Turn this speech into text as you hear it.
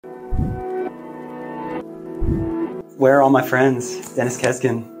Where are all my friends? Deniz,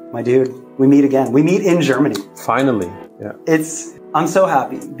 Keskin, my dude. We meet again. We meet in Germany. Finally, yeah. I'm so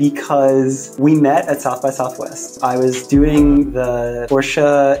happy because we met at South by Southwest. I was doing the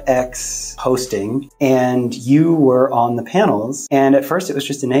Porsche X hosting and you were on the panels. And at first it was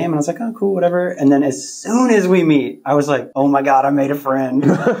just a name and I was like, oh, cool, whatever. And then as soon as we meet, I was like, oh my God, I made a friend.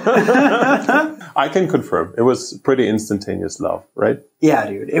 I can confirm. It was pretty instantaneous love, right? Yeah,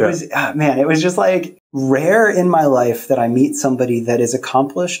 dude. It was, man, it was just like rare in my life that I meet somebody that is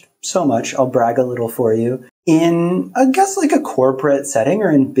accomplished so much. I'll brag a little for you. In, I guess, like a corporate setting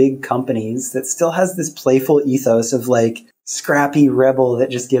or in big companies that still has this playful ethos of like scrappy rebel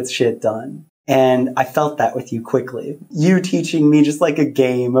that just gets shit done. And I felt that with you quickly. You teaching me just like a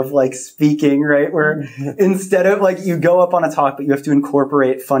game of like speaking, right? Where instead of like you go up on a talk, but you have to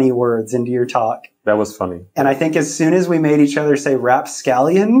incorporate funny words into your talk. That was funny. And I think as soon as we made each other say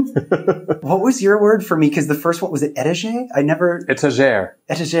rapscallion, what was your word for me? Because the first one, was it étagère? Étagère.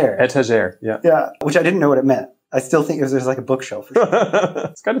 Étagère. Étagère, yeah. Yeah, which I didn't know what it meant. I still think there's like a bookshelf or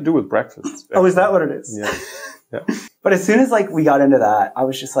something. It's got to do with breakfast. Oh, is that what it is? Yeah. Yeah. But as soon as like we got into that, I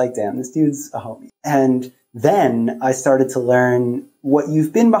was just like, damn, this dude's a homie. And then I started to learn what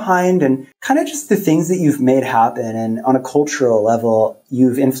you've been behind and kind of just the things that you've made happen. And on a cultural level,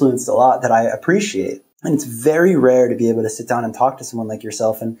 you've influenced a lot that I appreciate. And it's very rare to be able to sit down and talk to someone like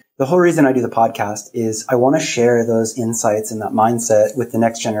yourself. And the whole reason I do the podcast is I want to share those insights and that mindset with the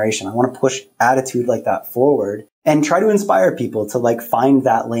next generation. I want to push attitude like that forward and try to inspire people to like find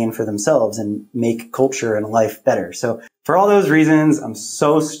that lane for themselves and make culture and life better. So for all those reasons, I'm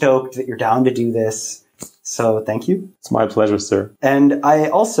so stoked that you're down to do this. So thank you. It's my pleasure, sir. And I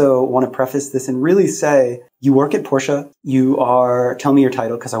also want to preface this and really say you work at Porsche. You are, tell me your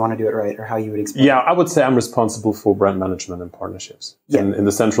title because I want to do it right or how you would explain Yeah, it. I would say I'm responsible for brand management and partnerships in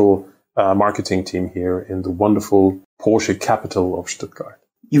the central marketing team here in the wonderful Porsche capital of Stuttgart.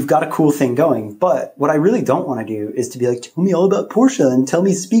 You've got a cool thing going, but what I really don't want to do is to be like, tell me all about Porsche and tell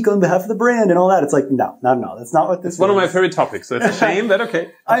me speak on behalf of the brand and all that. It's like, no, that's not what this is. It's one of my favorite topics, so it's a shame, but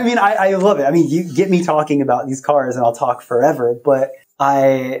okay. I mean, I love it. I mean, you get me talking about these cars and I'll talk forever, but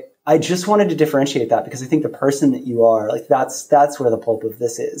I just wanted to differentiate that because I think the person that you are, like that's where the pulp of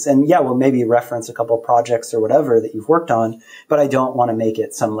this is. And yeah, we'll maybe reference a couple of projects or whatever that you've worked on, but I don't want to make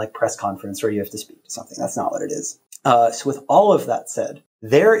it some like press conference where you have to speak to something. That's not what it is. So with all of that said,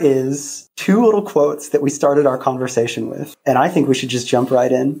 there is two little quotes that we started our conversation with, and I think we should just jump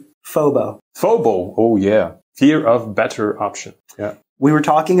right in. FOBO. FOBO. Oh, yeah. Fear of better option. Yeah. We were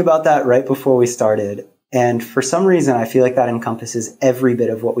talking about that right before we started, and for some reason, I feel like that encompasses every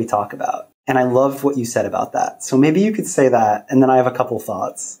bit of what we talk about. And I loved what you said about that. So maybe you could say that, and then I have a couple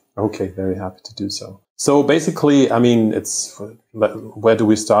thoughts. Okay, very happy to do so. So basically, I mean, where do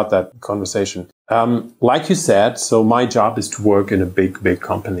we start that conversation? Like you said, so my job is to work in a big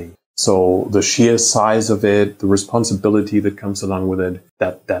company. So the sheer size of it, the responsibility that comes along with it,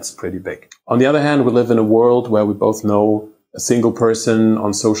 that's pretty big. On the other hand, we live in a world where we both know a single person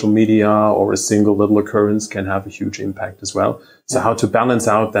on social media or a single little occurrence can have a huge impact as well. So how to balance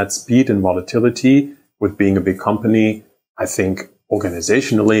out that speed and volatility with being a big company, I think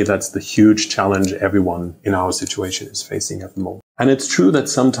organizationally, that's the huge challenge everyone in our situation is facing at the moment. And it's true that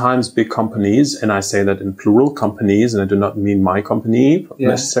sometimes big companies, and I say that in plural companies, and I do not mean my company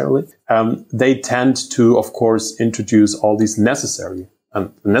necessarily, they tend to, of course, introduce all these necessary,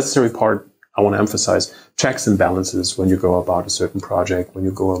 and the necessary part, I want to emphasize, checks and balances when you go about a certain project, when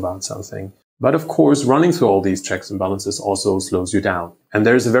you go about something. But of course, running through all these checks and balances also slows you down. And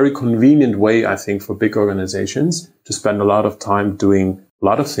there's a very convenient way, I think, for big organizations to spend a lot of time doing a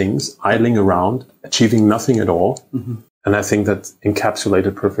lot of things, idling around, achieving nothing at all. Mm-hmm. And I think that's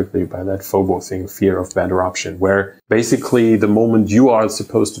encapsulated perfectly by that FOBO thing, fear of better option, where basically the moment you are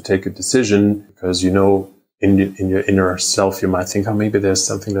supposed to take a decision, because you know, in your inner self, you might think, oh, maybe there's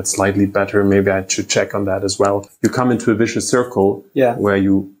something that's slightly better. Maybe I should check on that as well. You come into a vicious circle where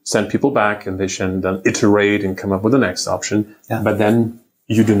you send people back and they should then iterate and come up with the next option. Yeah. But then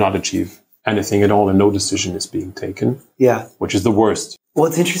you do not achieve anything at all and no decision is being taken. Yeah. Which is the worst. Well,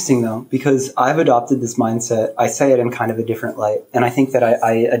 it's interesting though, because I've adopted this mindset. I say it in kind of a different light. And I think that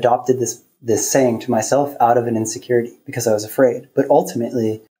I adopted this saying to myself out of an insecurity because I was afraid. But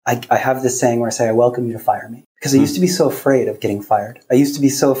ultimately, I have this saying where I say, I welcome you to fire me. Because I used to be so afraid of getting fired. I used to be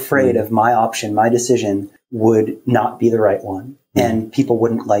so afraid of my option, my decision would not be the right one. And people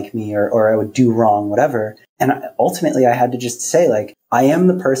wouldn't like me or I would do wrong, whatever. And ultimately, I had to just say, like, I am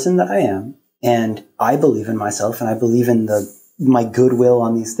the person that I am. And I believe in myself and I believe in my goodwill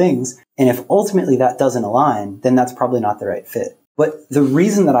on these things. And if ultimately that doesn't align, then that's probably not the right fit. But the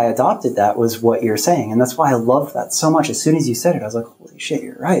reason that I adopted that was what you're saying. And that's why I loved that so much. As soon as you said it, I was like, holy shit,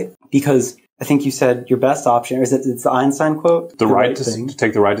 you're right. Because I think you said your best option, or is it, it's the Einstein quote? The right to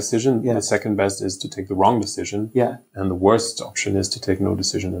take the right decision. Yeah. The second best is to take the wrong decision. Yeah. And the worst option is to take no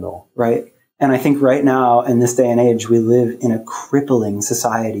decision at all. Right. And I think right now, in this day and age, we live in a crippling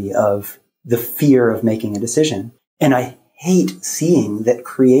society of the fear of making a decision. And I hate seeing that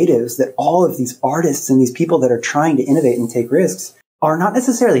creatives, that all of these artists and these people that are trying to innovate and take risks are not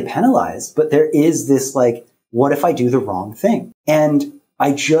necessarily penalized, but there is this like, what if I do the wrong thing? And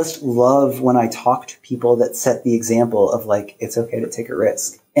I just love when I talk to people that set the example of like, it's okay to take a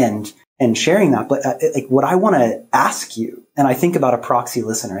risk and sharing that. But like what I want to ask you, and I think about a proxy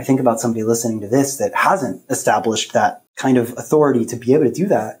listener, I think about somebody listening to this that hasn't established that kind of authority to be able to do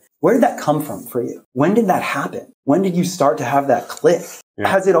that. Where did that come from for you? When did that happen? When did you start to have that click? Yeah.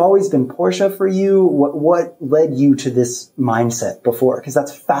 Has it always been Porsche for you? What led you to this mindset before? Because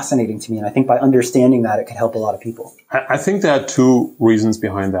that's fascinating to me. And I think by understanding that, it could help a lot of people. I think there are two reasons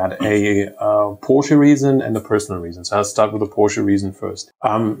behind that, a Porsche reason and a personal reason. So I'll start with the Porsche reason first.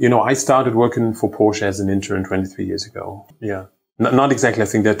 I started working for Porsche as an intern 23 years ago. Yeah. Not exactly. I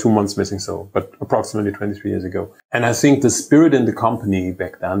think there are 2 months missing, but approximately 23 years ago. And I think the spirit in the company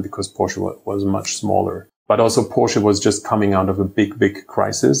back then, because Porsche was much smaller, but also Porsche was just coming out of a big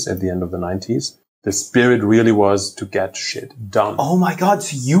crisis at the end of the 90s. The spirit really was to get shit done. Oh my God.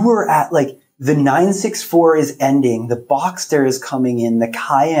 So you were at like the 964 is ending. The Boxster is coming in. The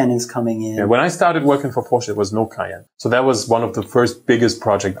Cayenne is coming in. Yeah, when I started working for Porsche, there was no Cayenne. So that was one of the first biggest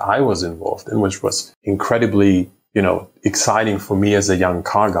projects I was involved in, which was incredibly exciting for me as a young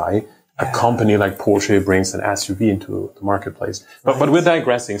car guy. A company like Porsche brings an SUV into the marketplace. But we're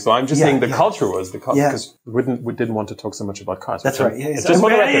digressing. So I'm just saying the culture was the culture, because we didn't want to talk so much about cars. That's right. Yeah, just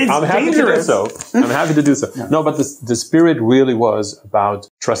for the record, I'm happy to do so. I'm happy to do so. No, but the spirit really was about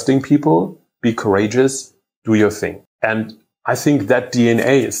trusting people, be courageous, do your thing. And I think that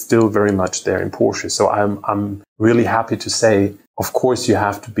DNA is still very much there in Porsche. So I'm really happy to say, of course, you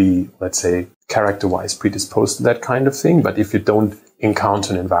have to be, let's say, character-wise predisposed to that kind of thing. But if you don't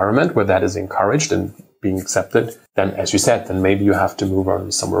encounter an environment where that is encouraged and being accepted, then, as you said, then maybe you have to move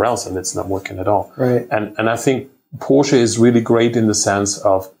on somewhere else and it's not working at all. Right. And I think Porsche is really great in the sense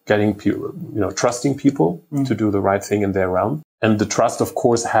of getting people, trusting people to do the right thing in their realm. And the trust, of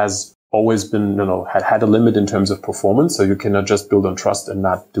course, has always been, had a limit in terms of performance. So you cannot just build on trust and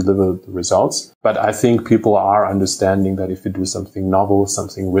not deliver the results. But I think people are understanding that if you do something novel,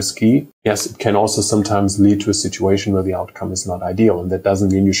 something risky, yes, it can also sometimes lead to a situation where the outcome is not ideal. And that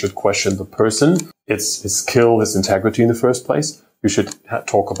doesn't mean you should question the person, his skill, his integrity in the first place. You should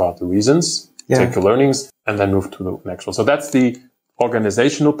talk about the reasons, take the learnings, and then move to the next one. So that's the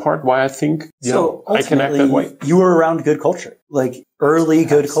organizational part, why I think I can act that way. You were around good culture, like early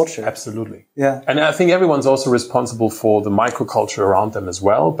good culture. Absolutely. Yeah. And I think everyone's also responsible for the microculture around them as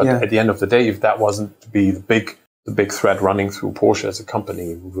well. But at the end of the day, if that wasn't to be the big thread running through Porsche as a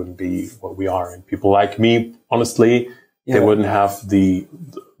company, we wouldn't be what we are. And people like me, honestly, they wouldn't have the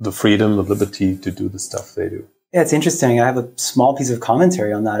freedom, the liberty to do the stuff they do. Yeah, it's interesting. I have a small piece of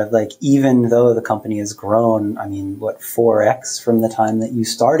commentary on that of like, even though the company has grown, 4x from the time that you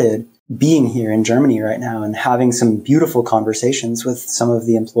started, being here in Germany right now and having some beautiful conversations with some of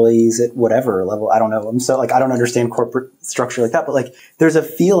the employees at whatever level. I don't know. I don't understand corporate structure like that, but there's a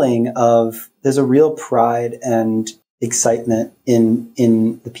feeling of, there's a real pride and excitement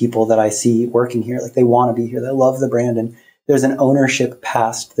in the people that I see working here. Like they want to be here. They love the brand, and there's an ownership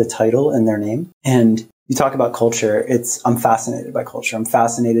past the title in their name. And you talk about culture. I'm fascinated by culture. I'm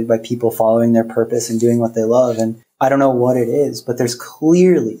fascinated by people following their purpose and doing what they love. And I don't know what it is, but there's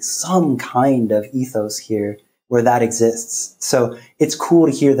clearly some kind of ethos here where that exists. So it's cool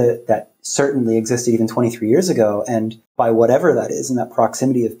to hear that certainly existed even 23 years ago. And by whatever that is, in that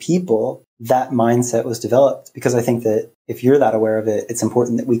proximity of people, that mindset was developed. Because I think that if you're that aware of it, it's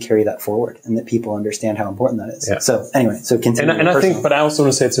important that we carry that forward and that people understand how important that is. Yeah. So anyway, continue. And I think, but I also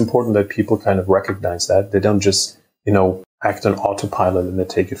want to say it's important that people kind of recognize that. They don't just, act on autopilot and they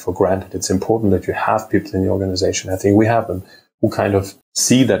take it for granted. It's important that you have people in the organization. I think we have them who kind of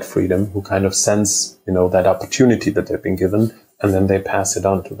see that freedom, who kind of sense, that opportunity that they've been given, and then they pass it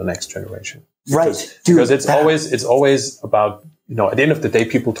on to the next generation. Right. Because it's always about, at the end of the day,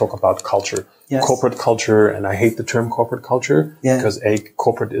 people talk about culture, corporate culture, and I hate the term corporate culture because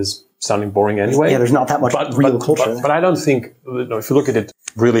corporate is sounding boring anyway. Yeah, there's not that much real culture. But I don't think, if you look at it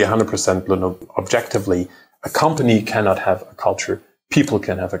really 100% objectively, a company cannot have a culture. People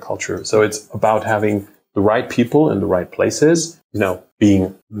can have a culture. So it's about having the right people in the right places,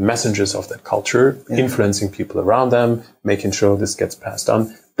 being messengers of that culture, influencing people around them, making sure this gets passed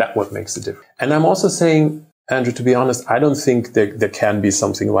on. That's what makes the difference. And I'm also saying, Andrew, to be honest, I don't think there can be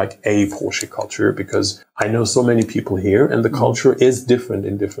something like a Porsche culture, because I know so many people here and the culture is different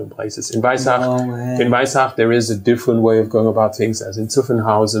in different places. In Weissach, there is a different way of going about things as in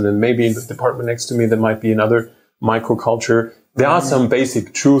Zuffenhausen, and maybe in the department next to me, there might be another microculture. There are some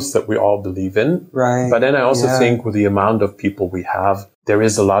basic truths that we all believe in. Right. But then I also think with the amount of people we have, there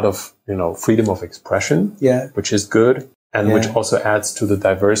is a lot of, freedom of expression, which is good. And which also adds to the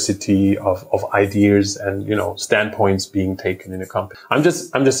diversity of ideas and, standpoints being taken in a company. I'm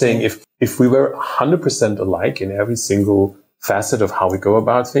just saying if we were 100% alike in every single facet of how we go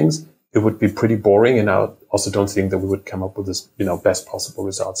about things, it would be pretty boring. And I also don't think that we would come up with this, best possible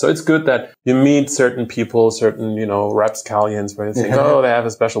result. So it's good that you meet certain people, certain, rapscallions where you think, they have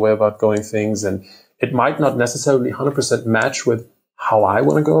a special way about going things. And it might not necessarily 100% match with how I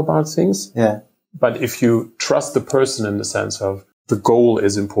want to go about things. Yeah. But if you trust the person in the sense of the goal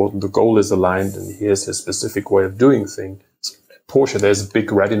is important, the goal is aligned, and here's his specific way of doing things, Porsche, there's a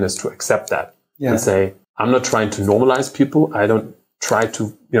big readiness to accept that and say, I'm not trying to normalize people. I don't try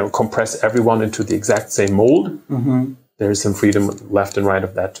to, compress everyone into the exact same mold. Mm-hmm. There is some freedom left and right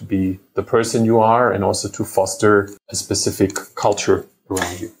of that to be the person you are and also to foster a specific culture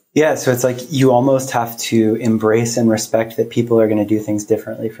around you. Yeah, so it's like you almost have to embrace and respect that people are going to do things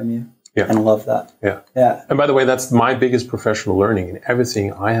differently from you. Yeah. And love that. Yeah. And by the way, that's my biggest professional learning in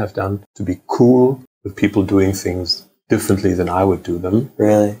everything I have done, to be cool with people doing things differently than I would do them.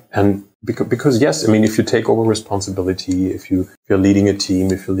 Really? And because yes, if you take over responsibility, if you're leading a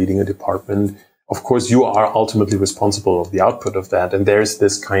team, if you're leading a department, of course you are ultimately responsible of the output of that. And there's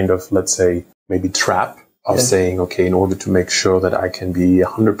this kind of, let's say, maybe trap of saying, okay, in order to make sure that I can be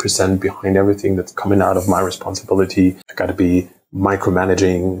 100% behind everything that's coming out of my responsibility, I got to be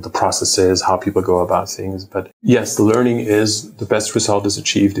micromanaging the processes, how people go about things. But yes, the learning is the best result is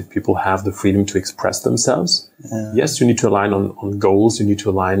achieved if people have the freedom to express themselves. Yes, you need to align on goals. You need to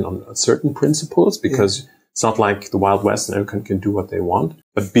align on certain principles, because it's not like the Wild West and everyone can do what they want.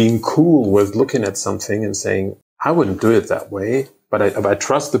 But being cool with looking at something and saying, I wouldn't do it that way, but I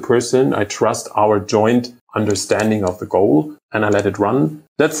trust the person. I trust our joint understanding of the goal, and I let it run.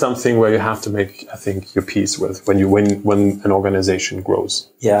 That's something where you have to make, I think, your peace with when an organization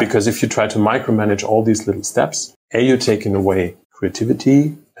grows. Yeah. Because if you try to micromanage all these little steps, you're taking away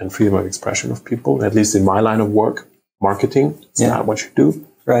creativity and freedom of expression of people. At least in my line of work, marketing, it's not what you do.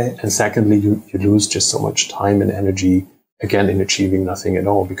 Right. And secondly, you lose just so much time and energy, again, in achieving nothing at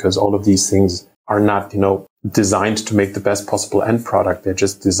all, because all of these things are not, designed to make the best possible end product. They're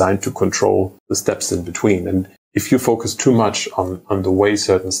just designed to control the steps in between. And if you focus too much on the way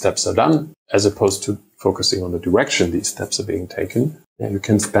certain steps are done, as opposed to focusing on the direction these steps are being taken, you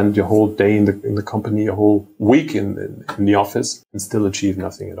can spend your whole day in the company, a whole week in the office, and still achieve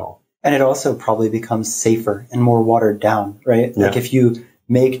nothing at all. And it also probably becomes safer and more watered down, right? Yeah. Like if you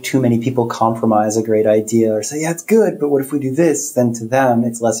make too many people compromise a great idea or say, yeah, it's good, but what if we do this? Then to them,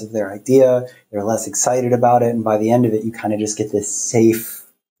 it's less of their idea. They're less excited about it. And by the end of it, you kind of just get this safe,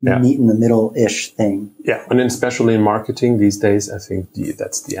 meet in the middle-ish thing. Yeah. And especially in marketing these days, I think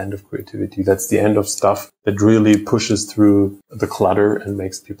that's the end of creativity. That's the end of stuff that really pushes through the clutter and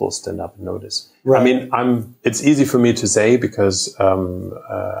makes people stand up and notice. Right. It's easy for me to say because,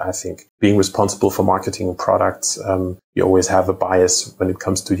 I think being responsible for marketing and products, you always have a bias when it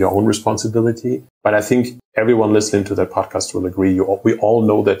comes to your own responsibility. But I think everyone listening to that podcast will agree. We all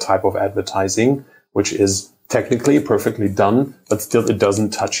know that type of advertising, which is technically perfectly done, but still it doesn't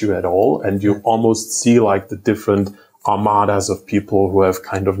touch you at all. And you almost see like the different armadas of people who have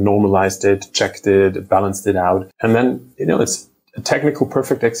kind of normalized it, checked it, balanced it out. And then, it's a technical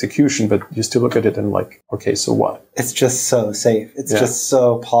perfect execution, but you still look at it and like, okay, so what? It's just so safe. It's just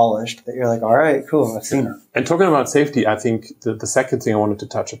so polished that you're like, all right, cool, I've seen it. And talking about safety, I think the second thing I wanted to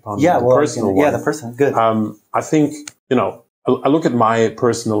touch upon, the personal one. Yeah, the personal, good. I think, I look at my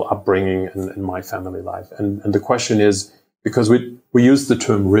personal upbringing and my family life. And the question is, because we use the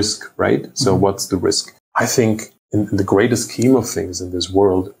term risk, right? So what's the risk? I think in the greater scheme of things in this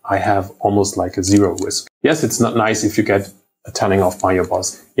world, I have almost like a zero risk. Yes, it's not nice if you get a telling off by your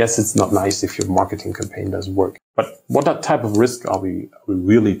boss. Yes, it's not nice if your marketing campaign doesn't work. But what type of risk are we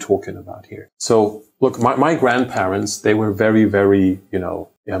really talking about here? So look, my grandparents, they were very, very,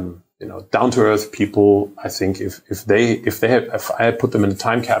 down to earth people. I think if I had put them in a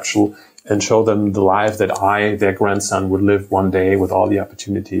time capsule and show them the life that their grandson would live one day with all the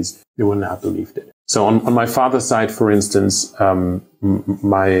opportunities, they wouldn't have believed it. So on my father's side, for instance,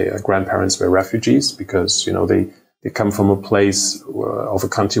 my grandparents were refugees because, they come from a place of a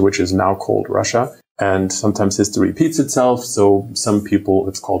country which is now called Russia. And sometimes history repeats itself. So some people,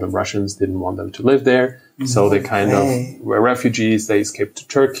 let's call them Russians, didn't want them to live there. So they kind of were refugees. They escaped to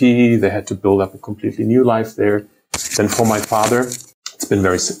Turkey. They had to build up a completely new life there. Then for my father, it's been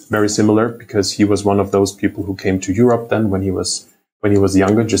very, very similar because he was one of those people who came to Europe then when he was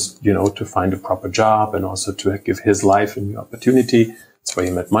younger, just, to find a proper job and also to give his life a new opportunity. That's why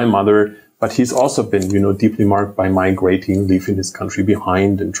he met my mother. But he's also been, deeply marked by migrating, leaving his country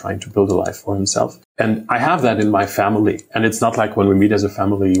behind and trying to build a life for himself. And I have that in my family. And it's not like when we meet as a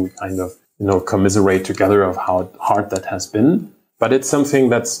family, we kind of, commiserate together of how hard that has been. But it's something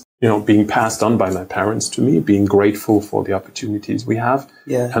that's, being passed on by my parents to me, being grateful for the opportunities we have.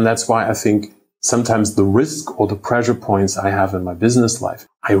 Yeah. And that's why I think sometimes the risk or the pressure points I have in my business life,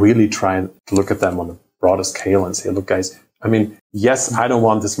 I really try to look at them on a broader scale and say, look, guys, yes, I don't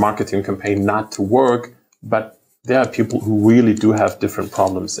want this marketing campaign not to work, but there are people who really do have different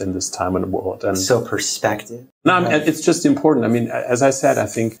problems in this time in the world. And so perspective. No, it's just important. As I said, I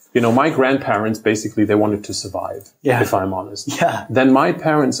think, my grandparents, basically, they wanted to survive, if I'm honest. Yeah. Then my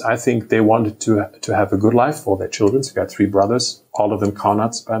parents, I think they wanted to have a good life for their children. So we got 3 brothers, all of them car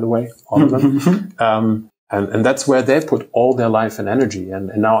nuts, by the way, all of them. And that's where they put all their life and energy. And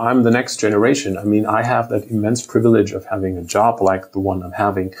now I'm the next generation. I have that immense privilege of having a job like the one I'm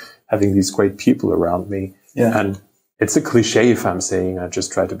having these great people around me. Yeah. And it's a cliche if I'm saying I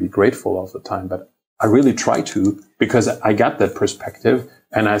just try to be grateful all the time, but I really try to because I got that perspective.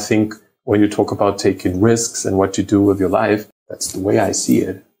 And I think when you talk about taking risks and what you do with your life, that's the way I see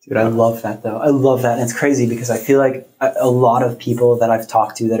it. Dude, I love that though. I love that. And it's crazy because I feel like a lot of people that I've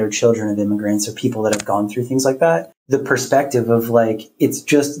talked to that are children of immigrants or people that have gone through things like that, the perspective of it's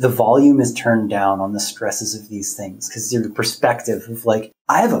just the volume is turned down on the stresses of these things. Cause your perspective of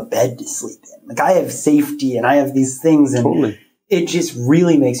I have a bed to sleep in. I have safety and I have these things. And totally. It just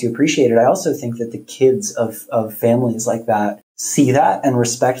really makes you appreciate it. I also think that the kids of families like that see that and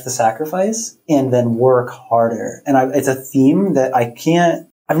respect the sacrifice and then work harder. And it's a theme that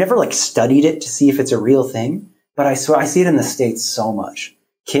I've never studied it to see if it's a real thing, but I see it in the States so much.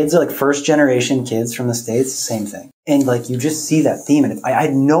 Kids are first generation kids from the States, same thing. And you just see that theme. And I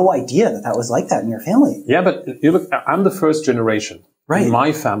had no idea that was like that in your family. Yeah, but you look, I'm the first generation. Right. In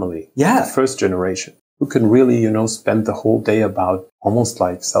my family. Yeah. The first generation who can really, spend the whole day about almost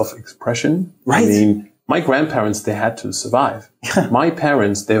self-expression. Right. My grandparents, they had to survive. My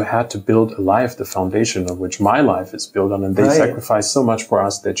parents, they had to build a life, the foundation of which my life is built on, and they sacrificed so much for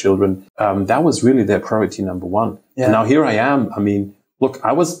us, their children. That was really their priority number one. Yeah. And now here I am. Look,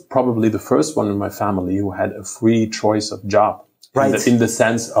 I was probably the first one in my family who had a free choice of job. Right. In the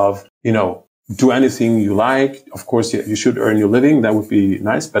sense of, do anything you like. Of course, you should earn your living. That would be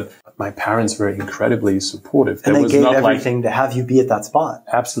nice. But my parents were incredibly supportive. And they gave everything to have you be at that spot.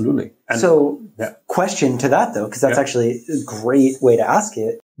 Absolutely. Question to that, though, because that's actually a great way to ask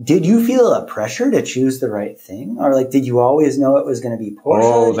it. Did you feel a pressure to choose the right thing? Or did you always know it was going to be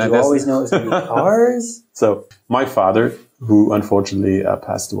Porsche? Did you always know it was going to be cars? So my father, who unfortunately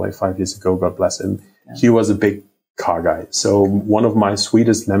passed away 5 years ago, God bless him, he was a big car guy. So one of my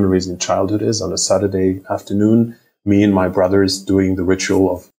sweetest memories in childhood is on a Saturday afternoon, me and my brothers doing the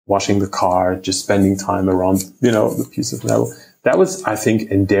ritual of washing the car, just spending time around, the piece of metal. That was, I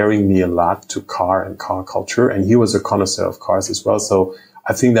think, endearing me a lot to car and car culture. And he was a connoisseur of cars as well. So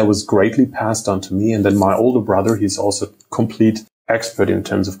I think that was greatly passed on to me. And then my older brother, he's also complete expert in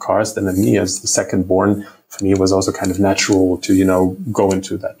terms of cars. Then me as the second born, for me, it was also kind of natural to, go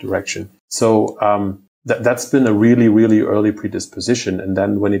into that direction. So, that's been a really, really early predisposition. And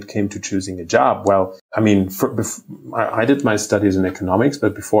then when it came to choosing a job, well, I did my studies in economics,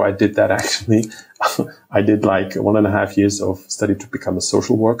 but before I did that, actually, I did 1.5 years of study to become a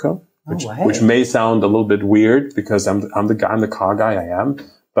social worker, which may sound a little bit weird because I'm the car guy I am.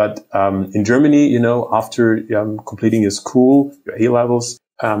 But, in Germany, after completing your school, your A levels,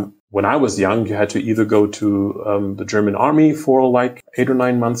 when I was young, you had to either go to, the German army for 8 or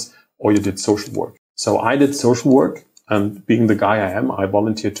 9 months, or you did social work. So I did social work, and being the guy I am, I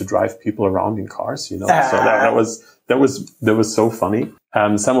volunteered to drive people around in cars, So that was so funny.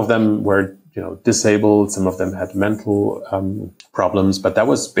 Some of them were, disabled. Some of them had mental, problems, but that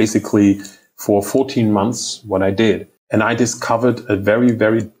was basically for 14 months what I did. And I discovered a very,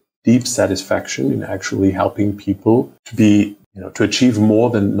 very deep satisfaction in actually helping people to be, to achieve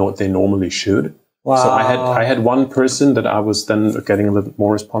more than they normally should. Wow. So I had one person that I was then getting a little bit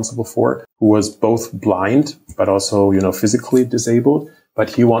more responsible for, who was both blind, but also, physically disabled. but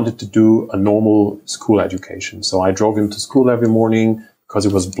he wanted to do a normal school education. So I drove him to school every morning because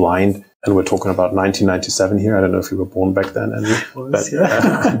he was blind. And we're talking about 1997 here. I don't know if you were born back then, Andrew.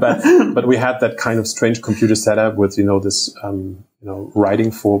 But we had that kind of strange computer setup with, this,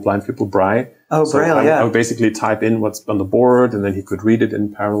 writing for blind people, Braille. Oh, so Braille, I would basically type in what's on the board, and then he could read it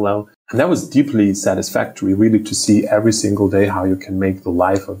in parallel. And that was deeply satisfactory, really, to see every single day how you can make the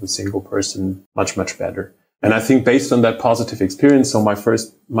life of a single person much, much better. And I think based on that positive experience, so my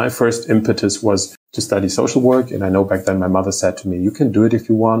first impetus was to study social work. And I know back then my mother said to me, you can do it if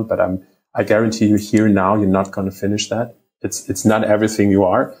you want, but I guarantee you here now, you're not going to finish that. It's not everything you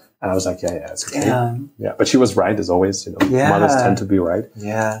are. And I was like, yeah, it's okay. Yeah. But she was right, as always, mothers tend to be right.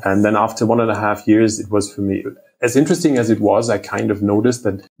 Yeah. And then after 1.5 years, it was for me, as interesting as it was, I kind of noticed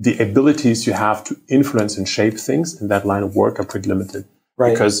that the abilities you have to influence and shape things in that line of work are pretty limited.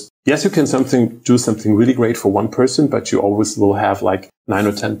 Right. Because yes, you can do something really great for one person, but you always will have like 9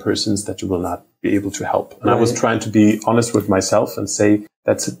 or 10 persons that you will not be able to help. And I was trying to be honest with myself and say,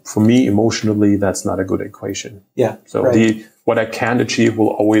 for me, emotionally, that's not a good equation. Yeah. So what I can achieve will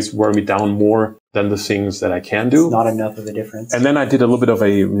always wear me down more than the things that I can do. It's not enough of a difference. And then I did a little bit of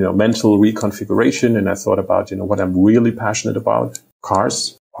a mental reconfiguration, and I thought about what I'm really passionate about: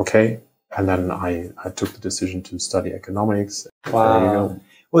 cars. Okay. And then I took the decision to study economics. Wow. There you go.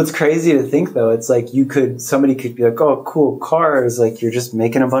 Well, it's crazy to think, though. It's like somebody could be like, oh, cool, cars. Like, you're just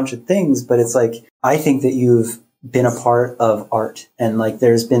making a bunch of things. But it's like, I think that you've been a part of art, and like,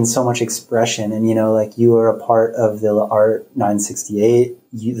 there's been so much expression. And, like, you were a part of the Art 968,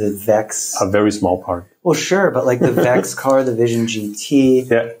 the Vex. A very small part. Well, sure. But like the Vex car, the Vision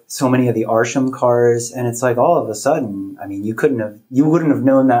GT, so many of the Arsham cars. And it's like, all of a sudden, I mean, you wouldn't have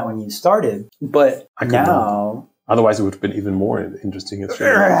known that when you started. But now... Otherwise, it would have been even more interesting. Right?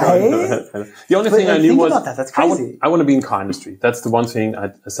 The only thing I knew was that's crazy. I want to be in car industry. That's the one thing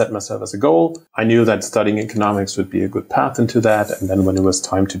I set myself as a goal. I knew that studying economics would be a good path into that. And then when it was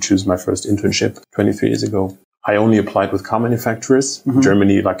time to choose my first internship 23 years ago, I only applied with car manufacturers. Mm-hmm.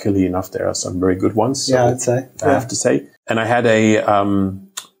 Germany, luckily enough, there are some very good ones. So I'd say. I have to say. And I had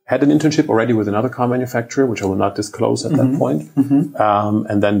had an internship already with another car manufacturer, which I will not disclose at that point. Mm-hmm.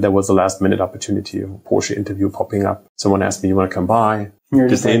 And then there was a last minute opportunity, a Porsche interview popping up. Someone asked me, you want to come by? Did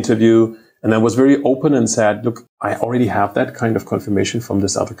the interview. And I was very open and said, look, I already have that kind of confirmation from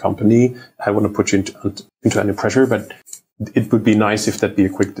this other company. I want to put you into any pressure, but it would be nice if that be a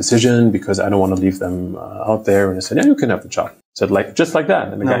quick decision because I don't want to leave them out there. And I said, yeah, you can have the job. So just like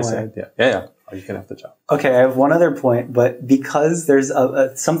that. And the guy said, yeah. You can have the job. Okay, I have one other point, but because there's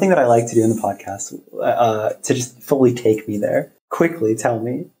something that I like to do in the podcast to just fully take me there, quickly tell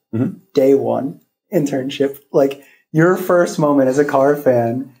me, day one internship, like your first moment as a car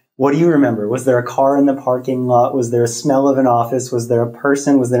fan, what do you remember? Was there a car in the parking lot? Was there a smell of an office? Was there a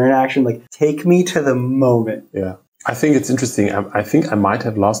person? Was there an action? Like, take me to the moment. Yeah. I think it's interesting. I think I might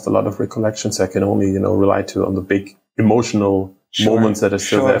have lost a lot of recollections. I can only, rely on the big emotional moments that are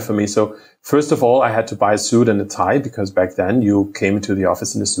still there for me. So first of all, I had to buy a suit and a tie because back then you came into the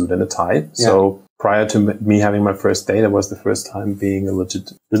office in a suit and a tie. Yeah. So prior to me having my first day, that was the first time being a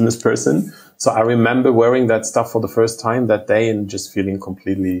legit business person. So I remember wearing that stuff for the first time that day and just feeling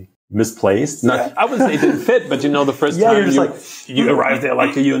completely misplaced. I wouldn't say it didn't fit, but the first time you arrive there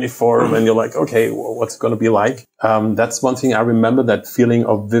like a uniform and you're like, okay, what's it going to be like? That's one thing I remember, that feeling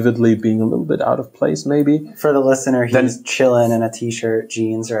of vividly being a little bit out of place, maybe. For the listener, he's chilling in a t-shirt,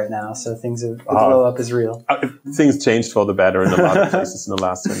 jeans right now. So the glow up is real. Things changed for the better in a lot of places in the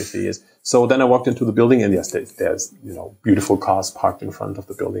last 23 years. So then I walked into the building and yes, there's, beautiful cars parked in front of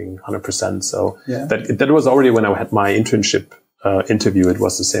the building, 100%. So that was already when I had my internship interview. It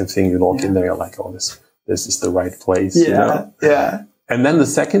was the same thing. You walk in there, you're like, oh, this is the right place. Yeah. And then the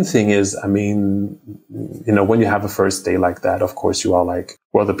second thing is, when you have a first day like that, of course you are like,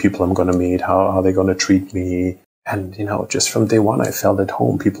 what are the people I'm going to meet? How are they going to treat me? And, just from day one, I felt at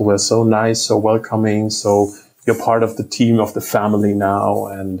home. People were so nice, so welcoming. So you're part of the team, of the family now.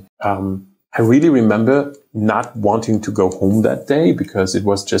 And, I really remember not wanting to go home that day because it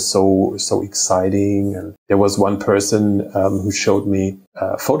was just so exciting. And there was one person who showed me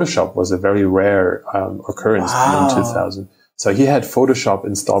Photoshop was a very rare occurrence in 2000. So he had Photoshop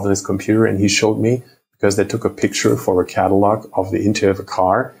installed on his computer and he showed me because they took a picture for a catalog of the interior of a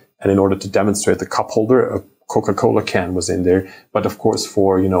car. And in order to demonstrate the cup holder, a Coca-Cola can was in there. But of course,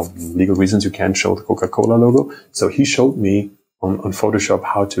 for, legal reasons, you can't show the Coca-Cola logo. So he showed me on Photoshop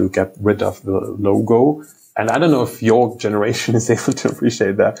how to get rid of the logo And I don't know if your generation is able to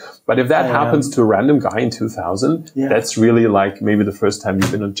appreciate that, but if that happens to a random guy in 2000, that's really like maybe the first time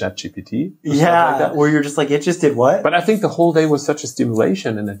you've been on ChatGPT. Yeah, where you're just like, it just did what? But I think the whole day was such a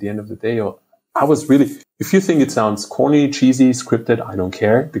stimulation. And at the end of the day, I was really, if you think it sounds corny, cheesy, scripted, I don't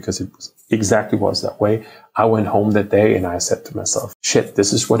care, because it exactly was that way. I went home that day and I said to myself, shit,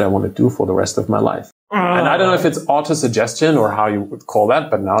 this is what I want to do for the rest of my life. And I don't know if it's auto-suggestion or how you would call that,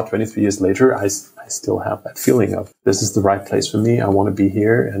 but now 23 years later, I still have that feeling of this is the right place for me. I want to be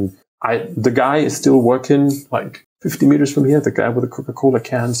here. And the guy is still working like 50 meters from here, the guy with the Coca-Cola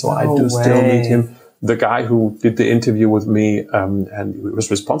can. So I do still meet him. The guy who did the interview with me, and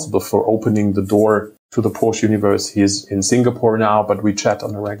was responsible for opening the door to the Porsche universe. He is in Singapore now, but we chat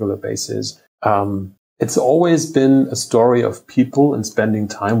on a regular basis. It's always been a story of people and spending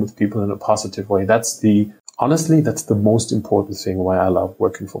time with people in a positive way. Honestly, that's the most important thing why I love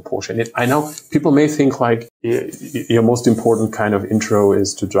working for Porsche. And I know people may think like your most important kind of intro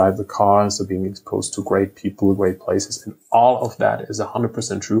is to drive the car, so being exposed to great people, great places. And all of that is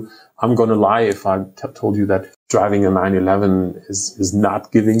 100% true. I'm going to lie if I told you that driving a 911 is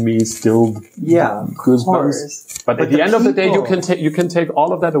not giving me still goosebumps. But at the end of the day, you can take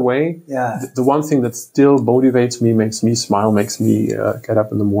all of that away. Yeah. The one thing that still motivates me, makes me smile, makes me get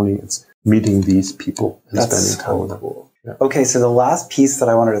up in the morning, it's meeting these people and spending time with them. Cool. Yeah. Okay, so the last piece that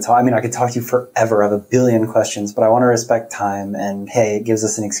I wanted to talk, I mean, I could talk to you forever. I have a billion questions, but I want to respect time, and hey, it gives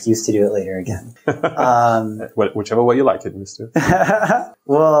us an excuse to do it later again. Whichever way you like it, mister.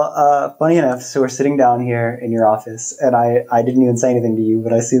 Well, funny enough, so we're sitting down here in your office, and I didn't even say anything to you,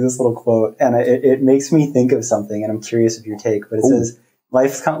 but I see this little quote, and it makes me think of something, and I'm curious of your take, but it says,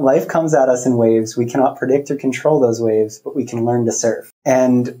 Life comes at us in waves. We cannot predict or control those waves, but we can learn to surf.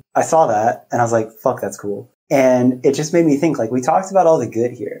 And I saw that, and I was like, fuck, that's cool. And it just made me think, like, we talked about all the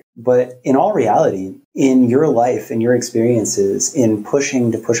good here, but in all reality, in your life, in your experiences, in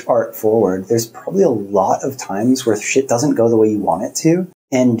pushing to push art forward, there's probably a lot of times where shit doesn't go the way you want it to.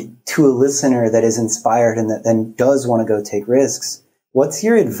 And to a listener that is inspired and that then does want to go take risks, what's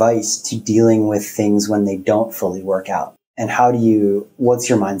your advice to dealing with things when they don't fully work out? And what's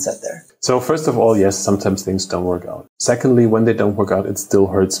your mindset there? So first of all, yes, sometimes things don't work out. Secondly, when they don't work out, it still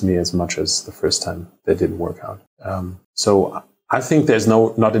hurts me as much as the first time they didn't work out. So I think there's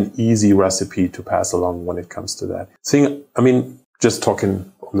not an easy recipe to pass along when it comes to that. Just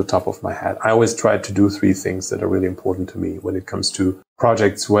talking on the top of my head, I always try to do 3 things that are really important to me when it comes to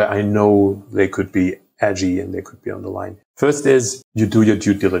projects where I know they could be edgy and they could be on the line. First is you do your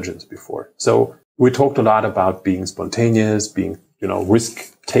due diligence before. So we talked a lot about being spontaneous, being,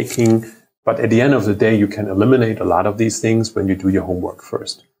 risk-taking. But at the end of the day, you can eliminate a lot of these things when you do your homework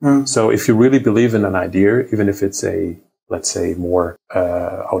first. So if you really believe in an idea, even if it's let's say, more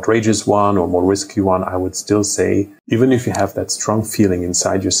outrageous one or more risky one, I would still say, even if you have that strong feeling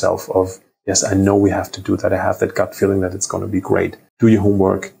inside yourself of, yes, I know we have to do that. I have that gut feeling that it's going to be great. Do your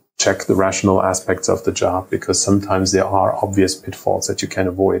homework. Check the rational aspects of the job, because sometimes there are obvious pitfalls that you can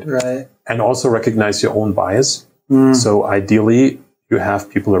avoid. Right. And also recognize your own bias. So ideally, you have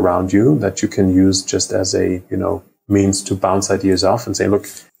people around you that you can use just as a, means to bounce ideas off and say, look,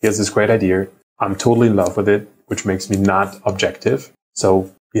 here's this great idea. I'm totally in love with it, which makes me not objective.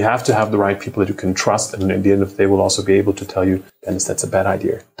 So you have to have the right people that you can trust. And at the end of the day, will also be able to tell you, Dennis, that's a bad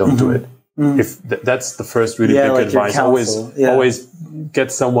idea. Don't do it. If that's the first really big advice, always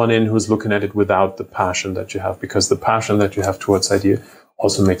get someone in who's looking at it without the passion that you have, because the passion that you have towards idea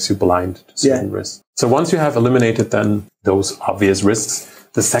also makes you blind to certain risks. So once you have eliminated then those obvious risks,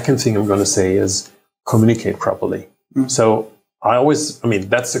 the second thing I'm going to say is communicate properly. So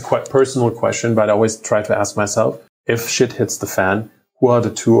that's a quite personal question, but I always try to ask myself, if shit hits the fan, who are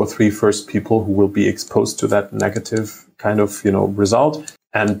the 2 or 3 first people who will be exposed to that negative kind of, result?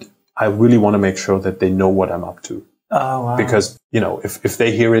 And I really want to make sure that they know what I'm up to. Oh, wow. Because, if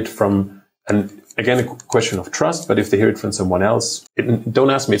they hear it from, and again, a question of trust, but if they hear it from someone else, don't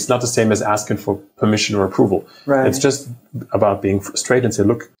ask me. It's not the same as asking for permission or approval. Right. It's just about being straight and say,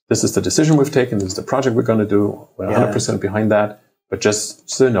 look, this is the decision we've taken. This is the project we're going to do. We're 100% behind that. But just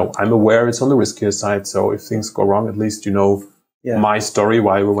so you know, I'm aware it's on the riskier side. So if things go wrong, at least my story,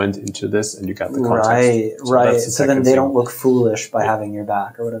 why we went into this, and you got the context. Right. So then they don't look foolish by having your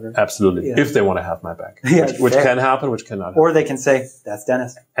back or whatever. Absolutely. Yeah. If they want to have my back. Which can happen, which cannot happen. Or they can say, that's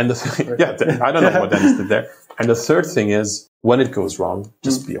Dennis. And I don't know what Dennis did there. And the third thing is, when it goes wrong,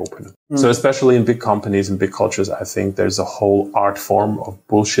 just be open. So especially in big companies and big cultures, I think there's a whole art form of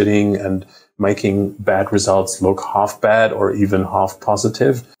bullshitting and making bad results look half bad or even half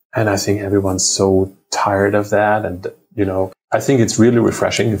positive. And I think everyone's so tired of that. And, I think it's really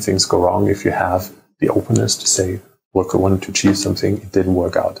refreshing if things go wrong, if you have the openness to say, look, I wanted to achieve something. It didn't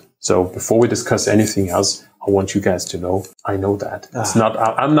work out. So before we discuss anything else, I want you guys to know, I know that. It's not,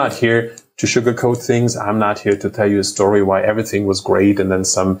 I'm not here to sugarcoat things. I'm not here to tell you a story why everything was great and then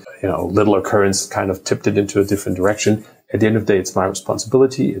some, little occurrence kind of tipped it into a different direction. At the end of the day, it's my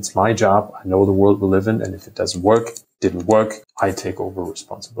responsibility. It's my job. I know the world we live in. And if it doesn't work, didn't work, I take over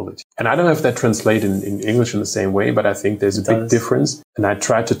responsibility. And I don't know if that translates in English in the same way, but I think there's a big difference. And I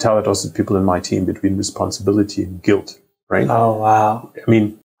try to tell it also to people in my team between responsibility and guilt, right? Oh, wow. I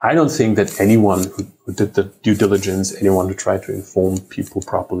mean, I don't think that anyone who did the due diligence, anyone who tried to inform people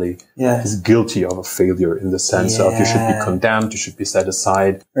properly is guilty of a failure in the sense of you should be condemned, you should be set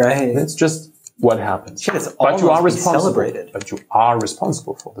aside. Right. It's just what happens. But you are responsible. But you are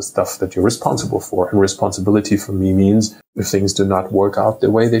responsible for the stuff that you're responsible for. And responsibility for me means if things do not work out the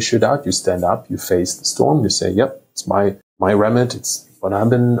way they should out, you stand up, you face the storm, you say, yep, it's my remit, it's what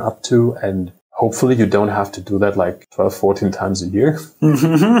I've been up to, and hopefully you don't have to do that like 12, 14 times a year.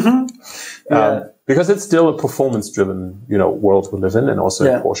 Because it's still a performance-driven, world we live in, and also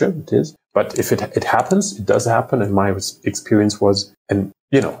at Porsche it is. But if it happens, it does happen. And my experience was, and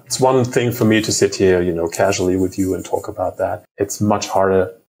it's one thing for me to sit here, casually with you and talk about that. It's much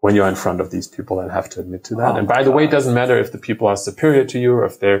harder when you're in front of these people and have to admit to that. And by the way, it doesn't matter if the people are superior to you or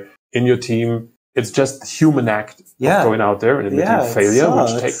if they're in your team. It's just the human act of going out there and admitting failure,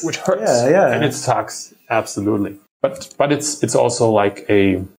 which hurts. And it sucks. Absolutely. But it's also like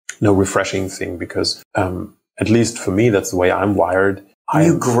a refreshing thing because, at least for me, that's the way I'm wired.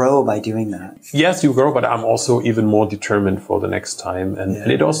 You grow by doing that. Yes, you grow, but I'm also even more determined for the next time.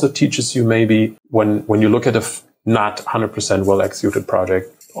 And it also teaches you maybe when you look at a not 100% well executed project,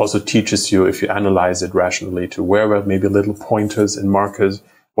 also teaches you, if you analyze it rationally, to where were maybe little pointers and markers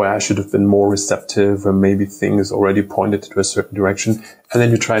where I should have been more receptive, or maybe things already pointed to a certain direction. And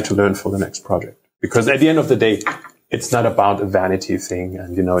then you try to learn for the next project. Because at the end of the day, it's not about a vanity thing.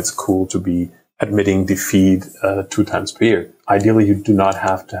 And, it's cool to be admitting defeat 2 times per year. Ideally, you do not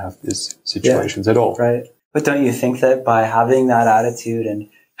have to have these situations at all. Right. But don't you think that by having that attitude and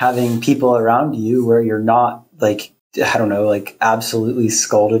having people around you where you're not absolutely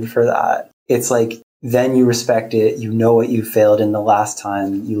scolded for that, it's like, then you respect it. You know what you failed in the last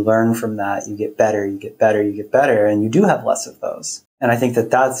time. You learn from that. You get better, you get better, you get better. And you do have less of those. And I think that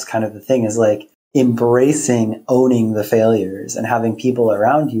that's kind of the thing, is like embracing owning the failures and having people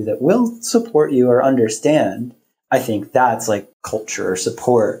around you that will support you or understand. I think that's like culture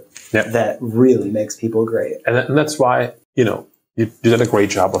support that really makes people great. And that's why, you did a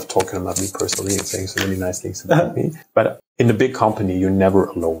great job of talking about me personally and saying so many nice things about me. But in a big company, you're never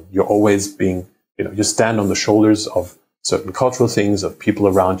alone. You're always being, you stand on the shoulders of certain cultural things, of people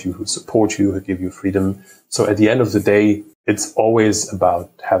around you who support you, who give you freedom. So at the end of the day, it's always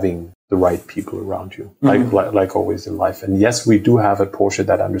about having the right people around you, like always in life. And yes, we do have at Porsche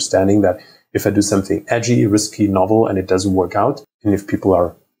that understanding that if I do something edgy, risky, novel, and it doesn't work out, and if people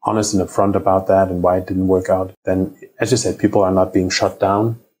are honest and upfront about that and why it didn't work out, then, as you said, people are not being shut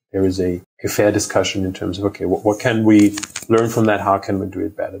down. There is a fair discussion in terms of, okay, what can we learn from that? How can we do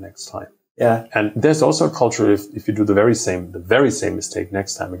it better next time? Yeah. And there's also a culture, if you do the very same mistake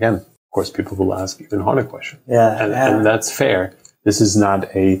next time again, of course, people will ask even harder questions. Yeah. And that's fair. This is not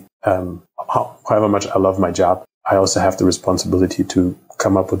however much I love my job, I also have the responsibility to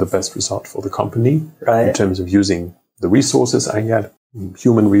come up with the best result for the company in terms of using the resources I get,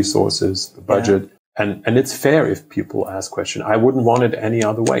 human resources, the budget. And it's fair if people ask questions. I wouldn't want it any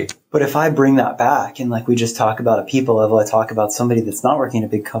other way. But if I bring that back and like we just talk about at people level, I talk about somebody that's not working in a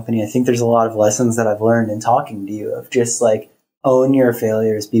big company, I think there's a lot of lessons that I've learned in talking to you of just like own your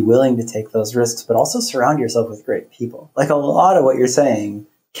failures, be willing to take those risks, but also surround yourself with great people. Like a lot of what you're saying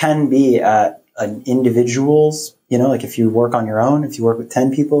can be at an individual's, like if you work on your own, if you work with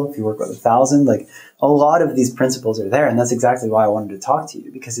 10 people, if you work with 1,000, like a lot of these principles are there. And that's exactly why I wanted to talk to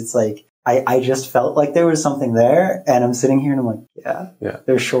you, because it's like, I just felt like there was something there, and I'm sitting here and I'm like, yeah.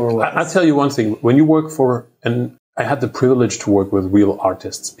 there sure was. I'll tell you one thing. When you work and I had the privilege to work with real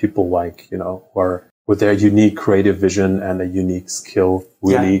artists, people like, who are with their unique creative vision and a unique skill,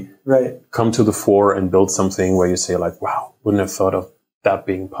 really come to the fore and build something where you say like, wow, wouldn't have thought of that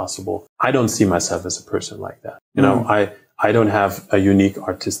being possible. I don't see myself as a person like that. I don't have a unique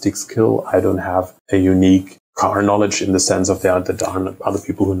artistic skill. I don't have a unique car knowledge in the sense of there aren't other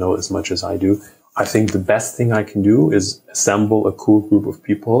people who know as much as I do. I think the best thing I can do is assemble a cool group of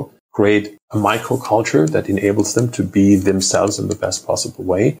people, create a microculture that enables them to be themselves in the best possible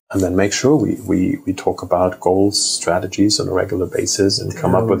way, and then make sure we talk about goals, strategies on a regular basis and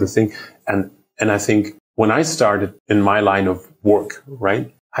come up with a thing. And I think when I started in my line of work,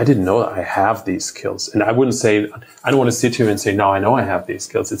 I didn't know I have these skills. And I wouldn't say, I don't want to sit here and say, no, I know I have these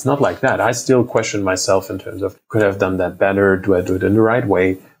skills. It's not like that. I still question myself in terms of, could I have done that better? Do I do it in the right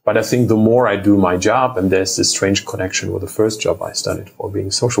way? But I think the more I do my job, and there's this strange connection with the first job I studied for, being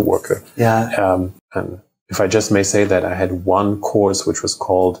a social worker. Yeah. And if I just may say that, I had one course which was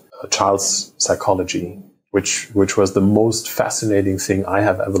called Child's Psychology, which was the most fascinating thing I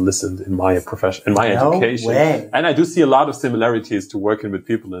have ever listened in my profession, in my education. Way. And I do see a lot of similarities to working with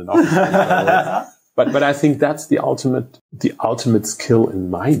people in an office. But I think that's the ultimate skill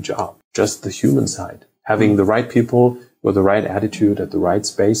in my job, just the human side, having the right people with the right attitude at the right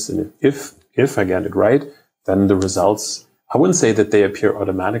space. And if I get it right, then the results, I wouldn't say that they appear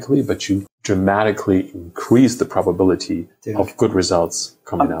automatically, but you dramatically increase the probability of good results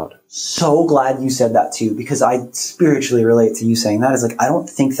coming out. So glad you said that too, because I spiritually relate to you saying that. Is like, I don't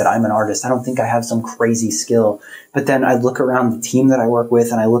think that I'm an artist. I don't think I have some crazy skill. But then I look around the team that I work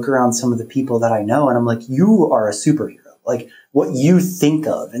with, and I look around some of the people that I know, and I'm like, you are a superhero. Like, what you think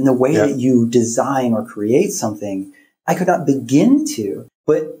of and the way that you design or create something, I could not begin to.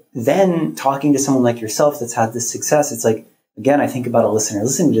 But then talking to someone like yourself that's had this success, it's like, again, I think about a listener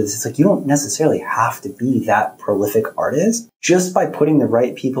listening to this. It's like, you don't necessarily have to be that prolific artist. Just by putting the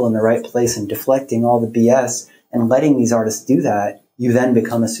right people in the right place and deflecting all the BS and letting these artists do that, you then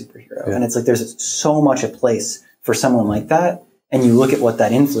become a superhero. Yeah. And it's like, there's so much a place for someone like that. And you look at what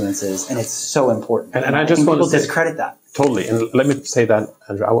that influence is, and it's so important. And I just want to discredit that. Totally. And let me say that,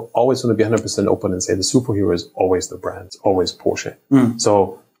 Andrew, I always want to be 100% open and say the superhero is always the brand. It's always Porsche.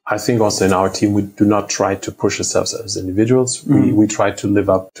 So I think also in our team, we do not try to push ourselves as individuals. We try to live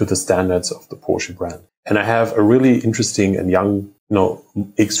up to the standards of the Porsche brand. And I have a really interesting and young,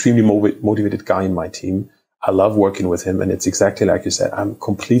 extremely motivated guy in my team. I love working with him. And it's exactly like you said, I'm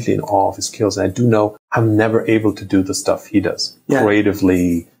completely in awe of his skills. And I do know I'm never able to do the stuff he does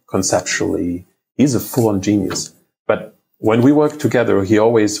creatively, conceptually. He's a full-on genius. But when we work together, he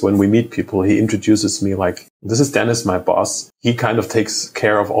always, when we meet people, he introduces me like, this is Deniz, my boss. He kind of takes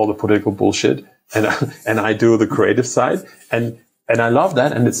care of all the political bullshit, and I do the creative side. And I love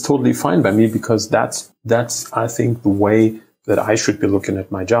that. And it's totally fine by me, because that's, I think, the way that I should be looking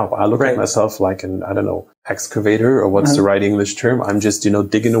at my job. I look at myself like an, I don't know, excavator, or what's the right English term. I'm just,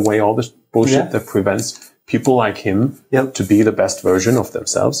 digging away all this bullshit that prevents people like him to be the best version of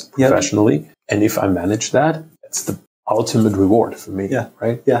themselves professionally. And if I manage that, it's the ultimate reward for me,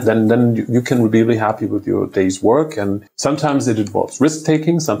 right? Yeah. Then you can be really happy with your day's work. And sometimes it involves risk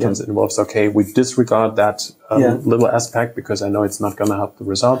taking. Sometimes it involves, okay, we disregard that little aspect because I know it's not going to help the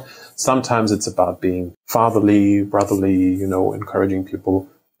result. Sometimes it's about being fatherly, brotherly, encouraging people.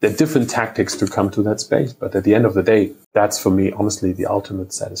 There are different tactics to come to that space. But at the end of the day, that's for me, honestly, the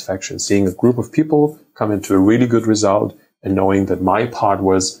ultimate satisfaction. Seeing a group of people come into a really good result, and knowing that my part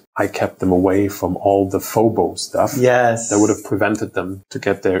was I kept them away from all the FOBO stuff that would have prevented them to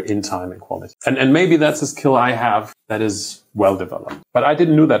get there in time and quality. And maybe that's a skill I have that is well developed. But I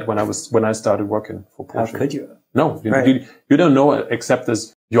didn't know that when I started working for Porsche. How could you? No, you don't know it, except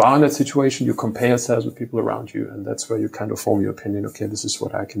as you are in that situation, you compare yourselves with people around you, and that's where you kind of form your opinion. Okay, this is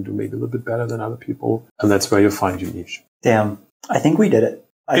what I can do maybe a little bit better than other people. And that's where you find your niche. Damn. I think we did it.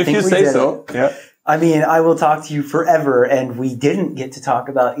 If you say so. Yeah. I mean, I will talk to you forever, and we didn't get to talk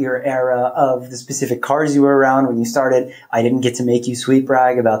about your era of the specific cars you were around when you started. I didn't get to make you sweet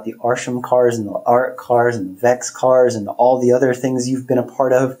brag about the Arsham cars and the Art cars and the Vex cars and all the other things you've been a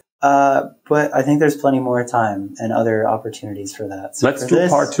part of. But I think there's plenty more time and other opportunities for that. So let's do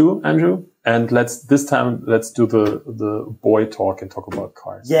part 2, Andrew. And let's do the boy talk and talk about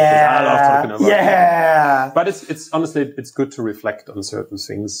cars. Yeah. I love talking about cars. But it's honestly, it's good to reflect on certain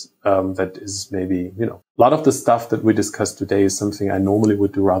things, that is maybe, a lot of the stuff that we discussed today is something I normally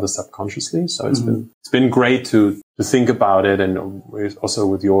would do rather subconsciously. So it's been great to think about it, and also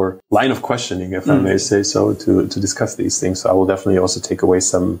with your line of questioning, if I may say so, to discuss these things. So I will definitely also take away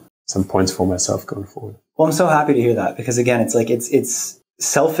some points for myself going forward. Well, I'm so happy to hear that, because again, it's like, it's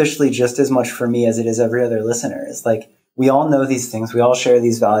selfishly just as much for me as it is every other listener. It's like, we all know these things. We all share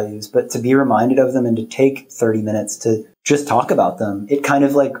these values, but to be reminded of them and to take 30 minutes to just talk about them, it kind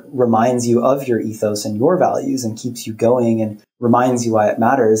of like reminds you of your ethos and your values and keeps you going and reminds you why it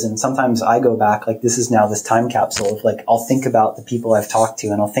matters. And sometimes I go back, like, this is now this time capsule of like, I'll think about the people I've talked to,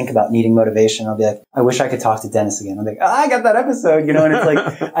 and I'll think about needing motivation. I'll be like, I wish I could talk to Deniz again. I'm like, I got that episode, and it's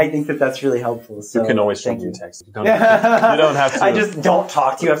like, I think that that's really helpful. So you can always send me a text. You don't have to. I just don't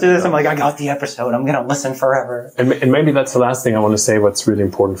talk to you after this. I'm like, I got the episode. I'm going to listen forever. And maybe that's the last thing I want to say, what's really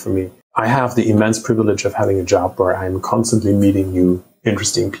important for me. I have the immense privilege of having a job where I'm constantly meeting new,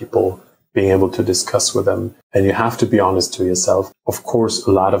 interesting people, being able to discuss with them. And you have to be honest to yourself. Of course,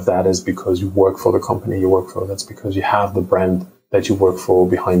 a lot of that is because you work for the company you work for. That's because you have the brand that you work for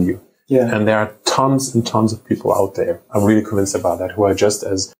behind you. Yeah. And there are tons and tons of people out there. I'm really convinced about that, who are just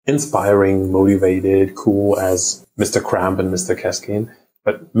as inspiring, motivated, cool as Mr. Cramp and Mr. Keskin.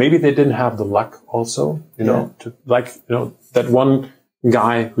 But maybe they didn't have the luck also, you know, to that one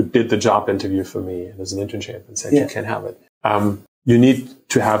guy who did the job interview for me and as an internship and said, you can't have it. You need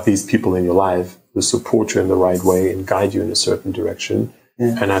to have these people in your life who support you in the right way and guide you in a certain direction.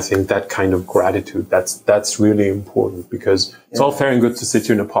 Yeah. And I think that kind of gratitude, that's really important, because it's all fair and good to sit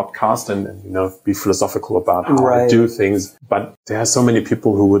here in a podcast and you know, be philosophical about how I do things. But there are so many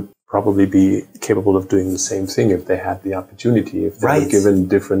people who would probably be capable of doing the same thing if they had the opportunity, if they were given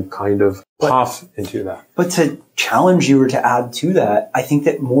different kind of path into that. But to challenge you or to add to that, I think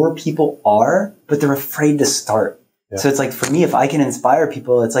that more people are, but they're afraid to start. Yeah. So it's like, for me, if I can inspire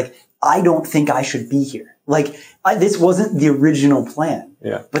people, it's like, I don't think I should be here. Like, this wasn't the original plan.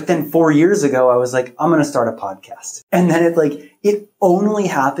 Yeah. But then 4 years ago, I was like, I'm going to start a podcast. And then it only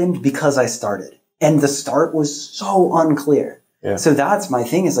happened because I started. And the start was so unclear. Yeah. So that's my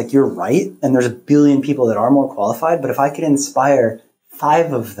thing, is like, you're right. And there's a billion people that are more qualified. But if I could inspire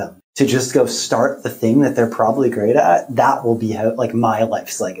 5 of them to just go start the thing that they're probably great at, that will be like my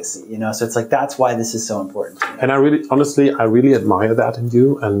life's legacy, you know? So it's like, that's why this is so important. And I really admire that in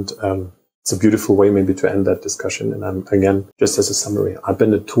you. And it's a beautiful way maybe to end that discussion. And I'm, again, just as a summary, I've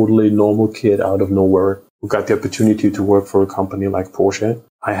been a totally normal kid out of nowhere who got the opportunity to work for a company like Porsche.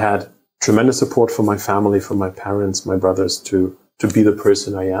 I had tremendous support from my family, from my parents, my brothers to be the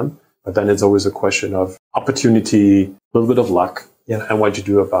person I am. But then it's always a question of opportunity, a little bit of luck. Yeah. And what you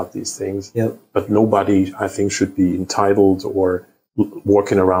do about these things. Yep. But nobody, I think, should be entitled or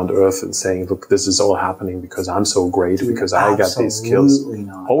walking around Earth and saying, look, this is all happening because I'm so great, because I got these skills.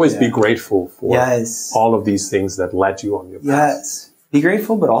 Not. Always be grateful for all of these things that led you on your path. Yes. Be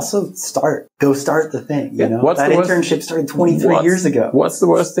grateful, but also start. Go start the thing. You know? That internship started 23 years ago. What's the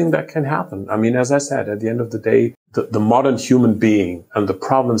worst thing that can happen? I mean, as I said, at the end of the day, the modern human being and the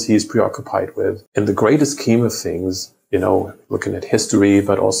problems he is preoccupied with, in the greater scheme of things, you know, looking at history,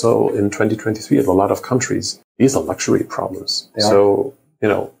 but also in 2023 at a lot of countries, these are luxury problems. So, you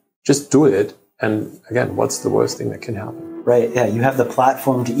know, just do it. And again, what's the worst thing that can happen? Right. Yeah. You have the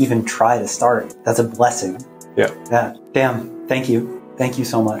platform to even try to start. That's a blessing. Yeah. Yeah. Damn. Thank you. Thank you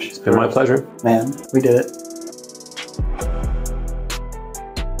so much. It's been my pleasure. Man, we did it.